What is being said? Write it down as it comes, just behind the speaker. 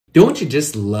Don't you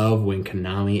just love when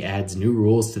Konami adds new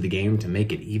rules to the game to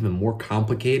make it even more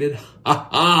complicated? Ha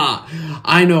ha!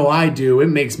 I know I do. It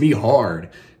makes me hard.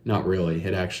 Not really.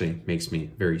 It actually makes me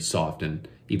very soft and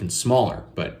even smaller.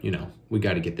 But, you know, we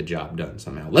got to get the job done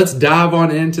somehow. Let's dive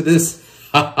on into this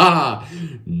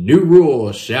new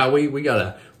rule, shall we? We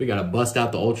gotta bust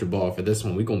out the Ultra Ball for this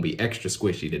one. We're gonna be extra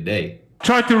squishy today.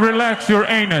 Try to relax your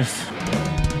anus.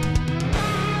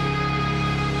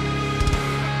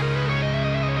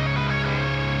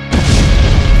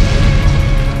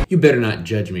 You better not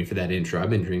judge me for that intro. I've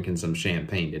been drinking some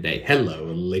champagne today. Hello,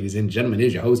 ladies and gentlemen. It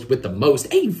is your host with the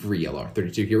most, Avery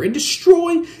LR32 here. And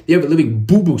destroy the ever-living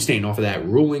boo-boo stain off of that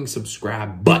rolling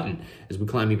subscribe button as we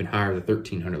climb even higher the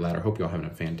 1300 ladder. Hope you're all having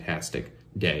a fantastic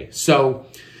day. So,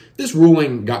 this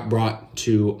ruling got brought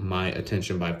to my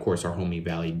attention by, of course, our homie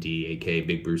Valley D, a.k.a.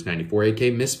 Big Bruce 94,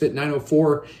 a.k.a. Misfit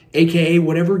 904, a.k.a.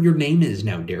 whatever your name is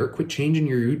now, Derek. Quit changing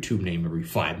your YouTube name every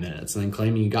 5 minutes and then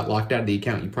claiming you got locked out of the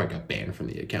account. You probably got banned from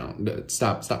the account.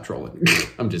 Stop trolling.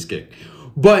 I'm just kidding.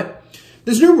 But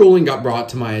this new ruling got brought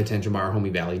to my attention by our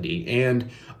homie Valley D, and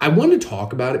I want to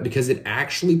talk about it because it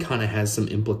actually kind of has some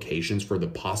implications for the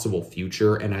possible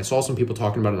future, and I saw some people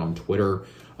talking about it on Twitter,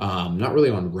 not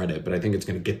really on Reddit, but I think it's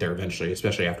going to get there eventually,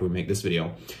 especially after we make this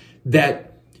video,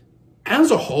 that as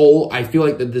a whole, I feel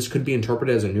like that this could be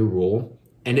interpreted as a new rule,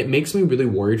 and it makes me really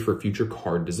worried for future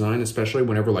card design, especially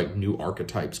whenever like new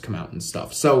archetypes come out and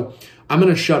stuff. So I'm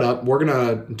going to shut up. We're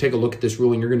going to take a look at this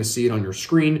ruling. You're going to see it on your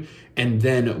screen, and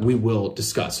then we will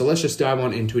discuss. So let's just dive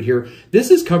on into it here. This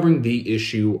is covering the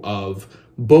issue of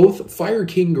both Fire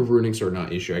King Garunix, or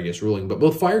not issue, I guess, ruling, but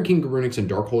both Fire King Garunix and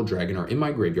Darkhold Dragon are in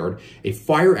my graveyard. A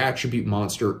fire attribute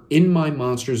monster in my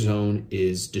monster zone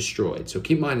is destroyed. So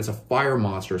keep in mind, it's a fire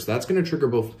monster, so that's going to trigger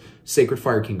both Sacred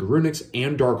Fire King Garunix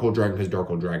and Darkhold Dragon, because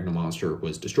Darkhold Dragon, the monster,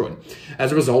 was destroyed.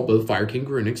 As a result, both Fire King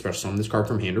Garunix, special summon this card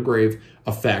from hand or grave,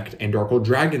 effect, and Darkhold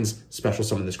Dragon's special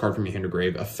summon this card from your hand or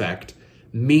grave, effect,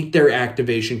 meet their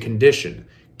activation condition.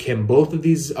 Can both of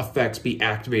these effects be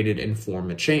activated and form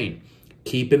a chain?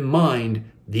 Keep in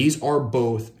mind, these are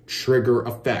both trigger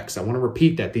effects. I want to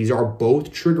repeat that. These are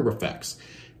both trigger effects.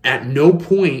 At no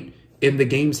point in the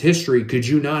game's history could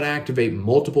you not activate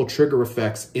multiple trigger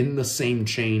effects in the same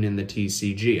chain in the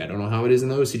TCG. I don't know how it is in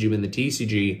the OCG, but in the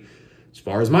TCG, as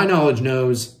far as my knowledge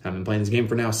knows, I've been playing this game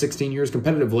for now 16 years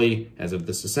competitively, as of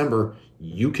this December,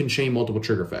 you can chain multiple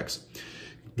trigger effects.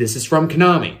 This is from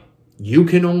Konami. You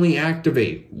can only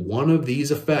activate one of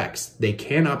these effects. They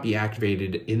cannot be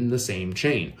activated in the same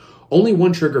chain. Only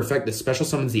one trigger effect that special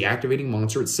summons the activating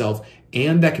monster itself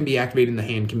and that can be activated in the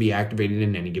hand can be activated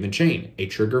in any given chain. A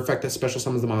trigger effect that special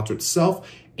summons the monster itself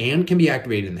and can be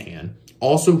activated in the hand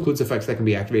also includes effects that can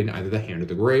be activated in either the hand or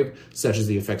the grave, such as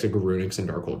the effects of Garunix and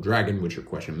Darkhold Dragon, which your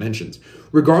question mentions.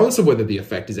 Regardless of whether the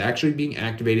effect is actually being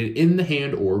activated in the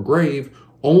hand or grave,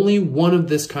 only one of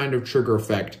this kind of trigger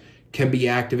effect can be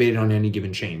activated on any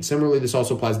given chain. Similarly, this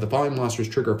also applies to the following monsters'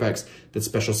 trigger effects that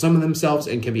special summon themselves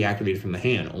and can be activated from the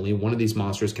hand. Only one of these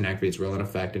monsters can activate its relevant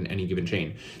effect in any given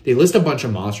chain. They list a bunch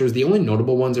of monsters. The only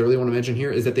notable ones I really want to mention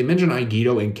here is that they mention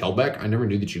Yugioh and Kelbeck. I never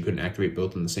knew that you couldn't activate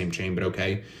both in the same chain, but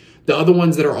okay. The other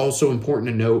ones that are also important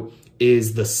to note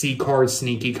is the C card,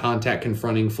 Sneaky, Contact,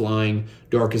 Confronting, Flying,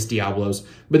 Darkest Diablos.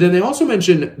 But then they also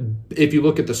mention, if you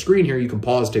look at the screen here, you can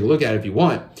pause, take a look at it if you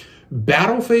want,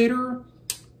 Battle Fader,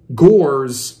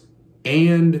 Gores,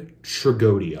 and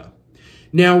Tragodia.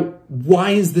 Now,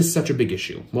 why is this such a big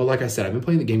issue? Well, like I said, I've been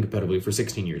playing the game competitively for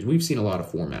 16 years. We've seen a lot of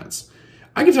formats.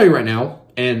 I can tell you right now,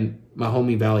 and my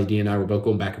homie Valley D and I were both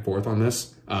going back and forth on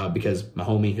this because my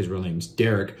homie, his real name's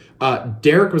Derek.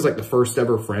 Derek was like the first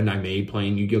ever friend I made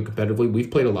playing Yu-Gi-Oh! Competitively.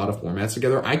 We've played a lot of formats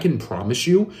together. I can promise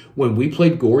you, when we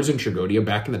played Gores and Tragodia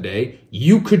back in the day,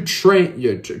 you could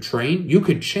you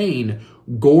could chain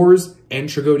Gores and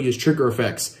Tragodia's trigger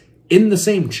effects in the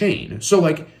same chain. So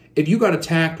like, if you got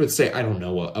attacked with, say, I don't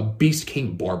know, a Beast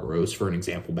King Barbaros, for an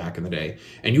example, back in the day,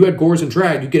 and you had Gores and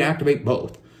Drag, you could activate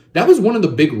both. That was one of the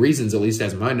big reasons, at least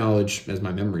as my knowledge, as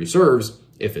my memory serves,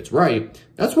 if it's right,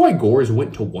 that's why Gores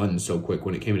went to 1 so quick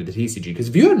when it came to the TCG. Because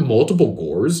if you had multiple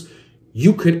Gores,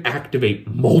 you could activate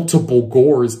multiple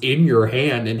Gores in your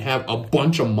hand and have a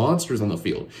bunch of monsters on the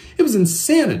field. It was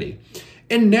insanity.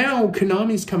 And now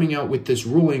Konami's coming out with this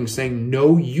ruling saying,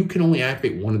 no, you can only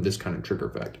activate one of this kind of trigger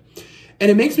effect. And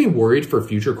it makes me worried for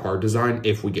future card design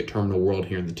if we get Terminal World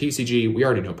here in the TCG. We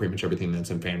already know pretty much everything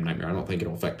that's in Phantom Nightmare. I don't think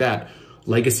it'll affect that.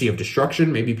 Legacy of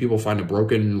Destruction, maybe people find a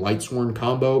broken Lightsworn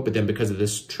combo, but then because of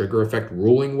this trigger effect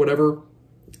ruling, whatever,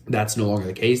 that's no longer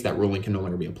the case. That ruling can no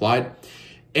longer be applied.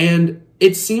 And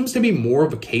it seems to be more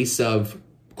of a case of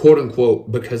quote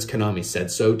unquote, because Konami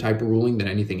said so type of ruling than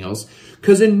anything else.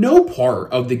 Because in no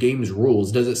part of the game's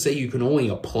rules does it say you can only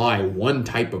apply one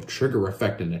type of trigger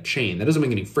effect in a chain. That doesn't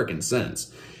make any freaking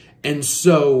sense. And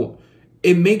so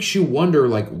it makes you wonder,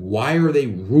 like, why are they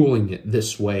ruling it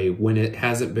this way when it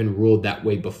hasn't been ruled that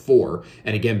way before?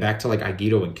 And again, back to like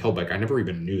Yugioh and Kelbeck, I never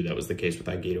even knew that was the case with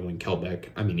Yugioh and Kelbeck.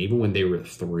 I mean, even when they were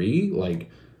 3, like,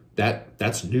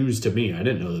 that's news to me. I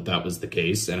didn't know that that was the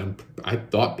case. And I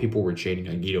thought people were chaining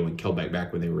Yugioh and Kelbeck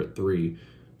back when they were at 3,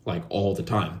 like, all the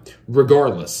time.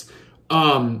 Regardless,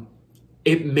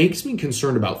 it makes me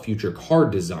concerned about future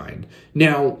card design.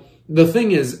 Now, the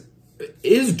thing is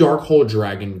Darkhold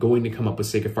Dragon going to come up with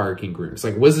Sacred Fire King Grunix?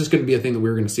 Like, was this going to be a thing that we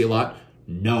were going to see a lot?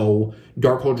 No.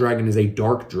 Darkhold Dragon is a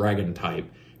Dark Dragon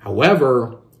type.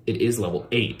 However, it is level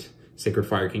 8. Sacred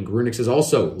Fire King Grunix is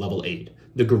also level 8.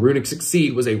 The Grunix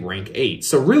Exceed was a rank 8.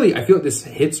 So really, I feel like this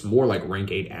hits more like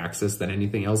rank 8 Axis than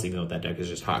anything else, even though that deck is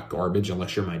just hot garbage,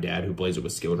 unless you're my dad who plays it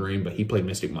with Skill Drain, but he played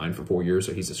Mystic Mind for 4 years,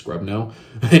 so he's a scrub now.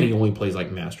 And he only plays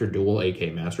like Master Duel, aka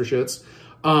Master Shits.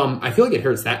 I feel like it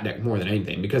hurts that deck more than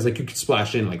anything, because like you could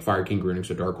splash in like Fire King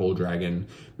Grunix or Darkhold Dragon,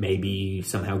 maybe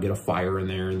somehow get a fire in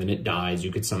there, and then it dies.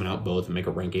 You could summon out both and make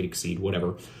a rank 8 Exceed,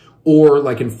 whatever. Or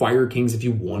like in Fire Kings, if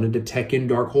you wanted to tech in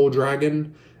Darkhold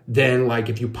Dragon, then like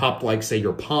if you popped like say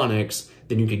your Ponix,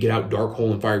 then you could get out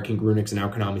Darkhold and Fire King Grunix, and now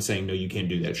Konami's saying, no, you can't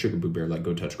do that. Sugar Boo Bear, like,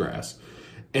 go touch grass.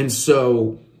 And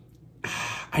so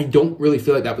I don't really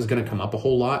feel like that was going to come up a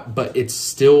whole lot, but it's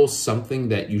still something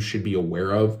that you should be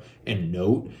aware of and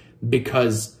note,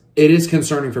 because it is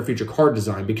concerning for future card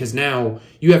design, because now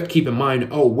you have to keep in mind,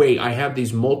 oh, wait, I have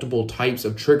these multiple types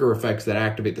of trigger effects that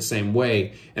activate the same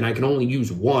way, and I can only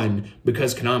use one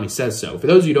because Konami says so. For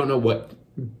those of you who don't know what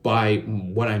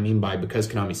I mean by because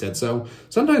Konami said so,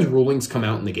 sometimes rulings come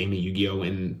out in the game of Yu-Gi-Oh!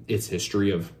 In its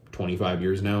history of 25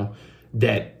 years now,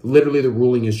 that literally the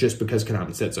ruling is just because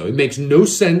Konami said so. It makes no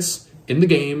sense in the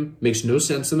game, makes no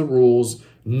sense in the rules.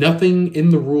 Nothing in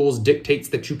the rules dictates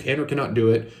that you can or cannot do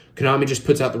it. Konami just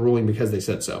puts out the ruling because they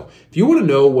said so. If you want to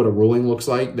know what a ruling looks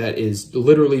like that is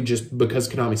literally just because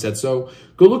Konami said so,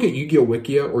 go look at Yu-Gi-Oh!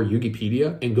 Wikia or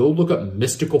Yugipedia and go look up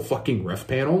Mystical fucking Ref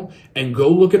Panel and go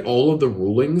look at all of the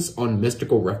rulings on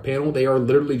Mystical Ref Panel. They are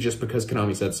literally just because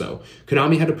Konami said so.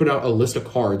 Konami had to put out a list of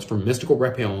cards from Mystical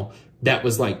Ref Panel that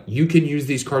was like, you can use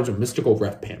these cards with Mystical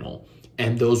Ref Panel.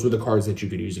 And those were the cards that you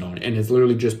could use it on. And it's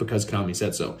literally just because Konami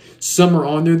said so. Some are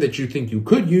on there that you think you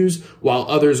could use, while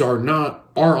others are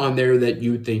on there that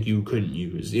you think you couldn't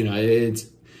use. You know, it's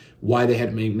why they had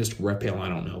to make Mystical Ref Panel, I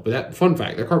don't know. But that, fun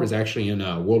fact, that card was actually in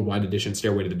Worldwide Edition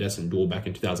Stairway to the Destiny Duel back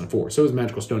in 2004. So it was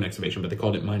Magical Stone Excavation, but they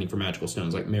called it Mining for Magical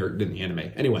Stones, like Merrick did in the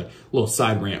anime. Anyway, little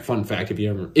side rant, fun fact, if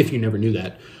you never knew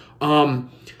that.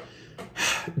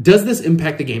 Does this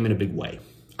impact the game in a big way?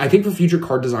 I think for future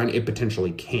card design, it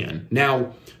potentially can.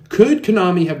 Now, could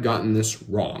Konami have gotten this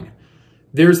wrong?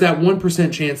 There's that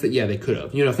 1% chance that, yeah, they could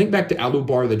have. You know, think back to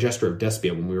Alubar, the Jester of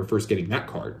Despia, when we were first getting that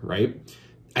card, right?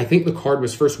 I think the card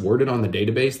was first worded on the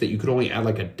database that you could only add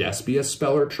like a Despia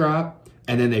spell or trap,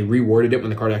 and then they reworded it when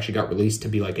the card actually got released to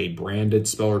be like a branded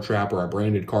spell or trap or a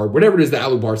branded card, whatever it is that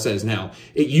Alubar says now.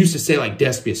 It used to say like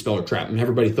Despia spell or trap, and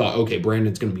everybody thought, okay,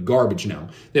 branded's going to be garbage now.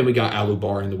 Then we got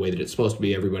Alubar in the way that it's supposed to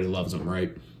be. Everybody loves them,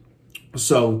 right?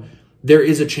 So there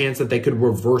is a chance that they could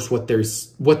reverse what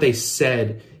they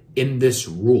said in this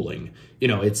ruling. You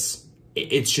know, it's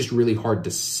just really hard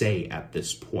to say at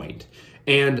this point.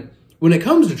 And when it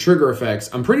comes to trigger effects,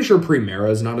 I'm pretty sure Primera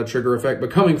is not a trigger effect,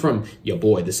 but coming from your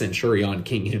boy, the Centurion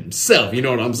King himself, you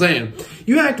know what I'm saying?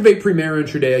 You activate Primera and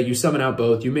Trudea, you summon out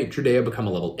both, you make Trudea become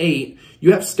a level 8,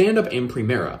 you have Stand Up and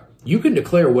Primera. You can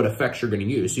declare what effects you're going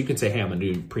to use. So you can say, hey, I'm going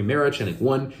to do Primera, Chain Link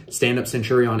 1. Stand Up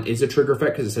Centurion is a trigger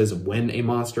effect because it says when a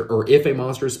monster, or if a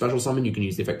monster is special summoned, you can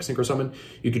use the effect of Synchro Summon.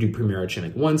 You could do Primera, Chain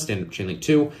Link 1, Stand Up, Chain Link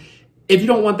 2. If you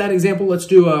don't want that example, let's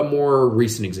do a more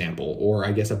recent example, or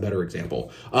I guess a better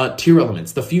example. Tier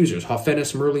Elements, the Fusers,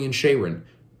 Hofennis, Merly, and Sharon.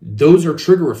 Those are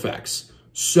trigger effects.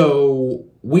 So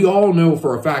we all know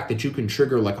for a fact that you can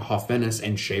trigger like a Hofennis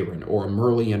and Sharon, or a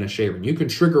Merly and a Sharon. You can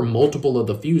trigger multiple of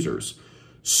the Fusers.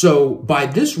 So by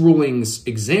this ruling's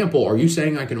example, are you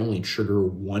saying I can only trigger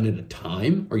one at a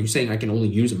time? Are you saying I can only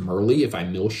use Merly if I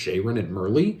mill Sharon and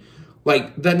Merly?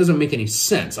 Like, that doesn't make any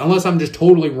sense, unless I'm just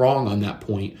totally wrong on that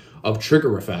point of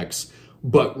trigger effects.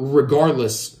 But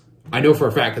regardless, I know for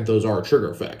a fact that those are trigger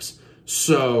effects.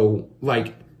 So,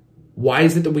 like, why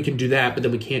is it that we can do that, but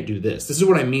then we can't do this? This is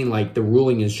what I mean, like, the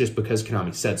ruling is just because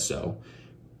Konami said so.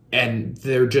 And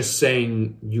they're just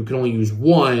saying you can only use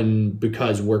one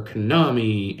because we're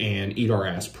Konami and eat our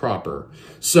ass proper.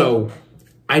 So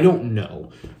I don't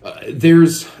know.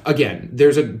 There's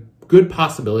a good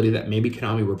possibility that maybe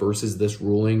Konami reverses this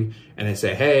ruling and they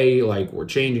say, hey, like, we're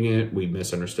changing it. We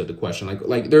misunderstood the question.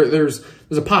 There's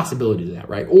a possibility to that,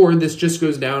 right? Or this just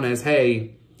goes down as,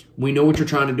 hey, we know what you're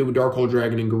trying to do with Darkhold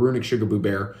Dragon and Garunic Sugar Boo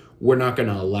Bear. We're not going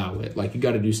to allow it. Like, you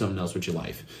got to do something else with your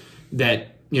life.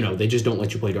 That, you know, they just don't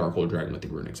let you play Darkhold Dragon with the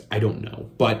Garunics. I don't know.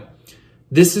 But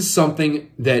this is something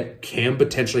that can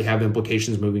potentially have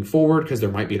implications moving forward, because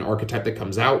there might be an archetype that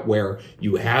comes out where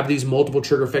you have these multiple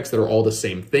trigger effects that are all the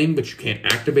same thing, but you can't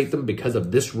activate them because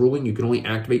of this ruling. You can only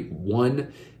activate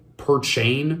one per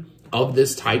chain of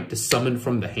this type to summon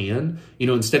from the hand. You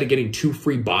know, instead of getting 2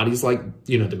 free bodies like,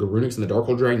 you know, the Garunics and the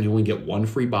Darkhold Dragon, you only get 1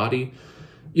 free body.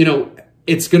 You know,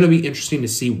 it's going to be interesting to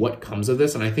see what comes of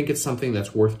this, and I think it's something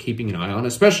that's worth keeping an eye on,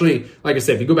 especially, like I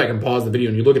said, if you go back and pause the video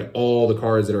and you look at all the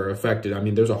cards that are affected, I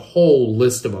mean, there's a whole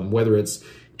list of them, whether it's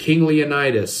King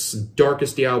Leonidas,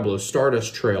 Darkest Diablo,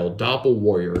 Stardust Trail, Doppel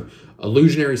Warrior,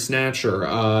 Illusionary Snatcher,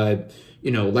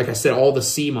 you know, like I said, all the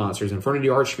sea monsters, Infernity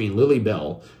Archfiend, Lily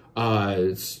Bell.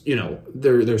 You know,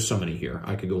 there's so many here.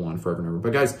 I could go on forever and ever.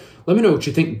 But guys, let me know what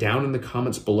you think down in the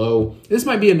comments below. This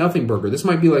might be a nothing burger. This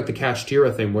might be like the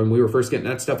Kashtira thing when we were first getting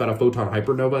that stuff out of Photon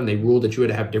Hypernova, and they ruled that you had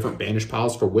to have different banish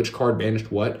piles for which card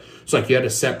banished what. So like you had a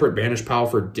separate banish pile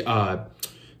for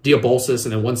Diabolsis,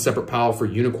 and then one separate pile for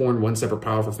Unicorn, one separate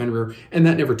pile for Fenrir, and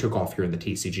that never took off here in the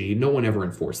TCG. No one ever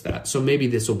enforced that. So maybe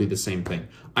this will be the same thing.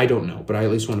 I don't know, but I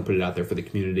at least want to put it out there for the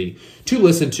community to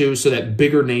listen to, so that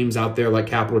bigger names out there like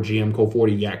Capital GM, Cole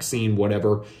 40, Yaxine,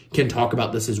 whatever, can talk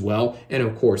about this as well. And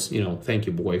of course, you know, thank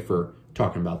you, boy, for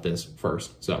talking about this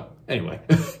first. So anyway,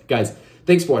 guys,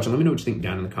 thanks for watching. Let me know what you think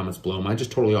down in the comments below. Am I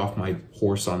just totally off my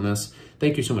horse on this?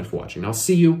 Thank you so much for watching. I'll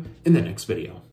see you in the next video.